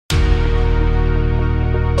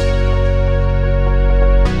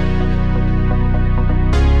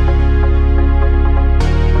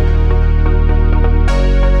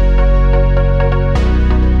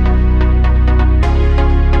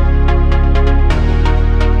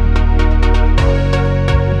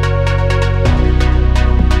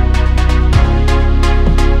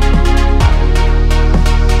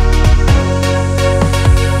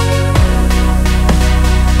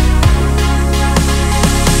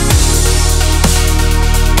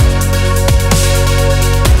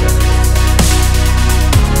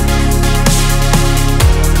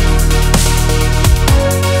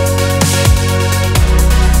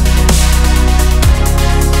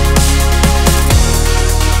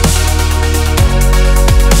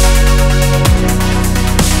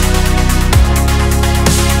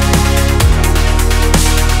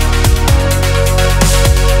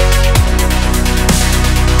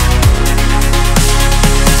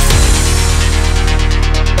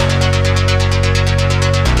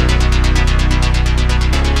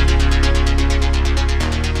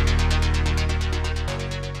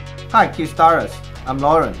Hi Kickstarters, I'm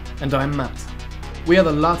Lauren. And I'm Matt. We are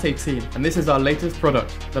the Latte team, and this is our latest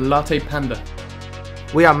product, the LattePanda.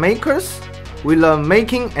 We are makers, we love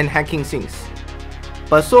making and hacking things.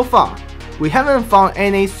 But so far, we haven't found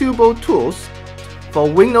any suitable tools for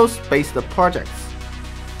Windows-based projects.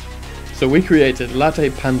 So we created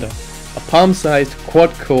LattePanda, a palm-sized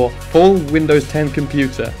quad-core full Windows 10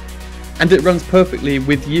 computer, and it runs perfectly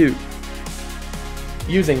with you.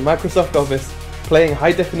 Using Microsoft Office, playing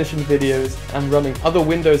high-definition videos, and running other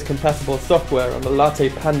Windows-compatible software on the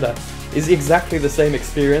LattePanda is exactly the same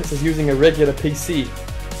experience as using a regular PC.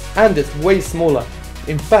 And it's way smaller.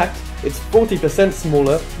 In fact, it's 40%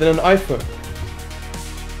 smaller than an iPhone.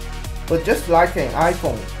 But just like an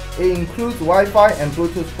iPhone, it includes Wi-Fi and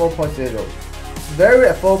Bluetooth 4.0. It's very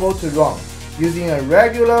affordable to run, using a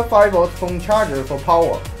regular 5V phone charger for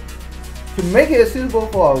power. To make it suitable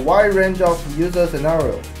for a wide range of user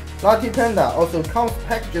scenarios, LattePanda also comes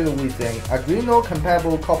packaged with an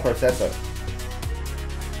Arduino-compatible coprocessor.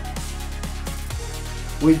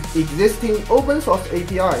 With existing open-source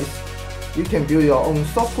APIs, you can build your own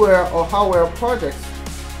software or hardware projects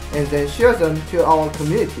and then share them to our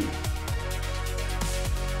community.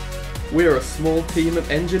 We are a small team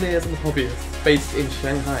of engineers and hobbyists based in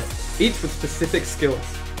Shanghai, each with specific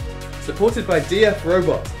skills. Supported by DF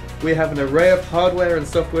Robot, we have an array of hardware and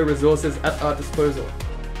software resources at our disposal.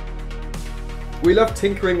 We love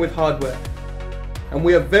tinkering with hardware, and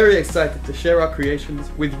we are very excited to share our creations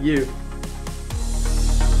with you.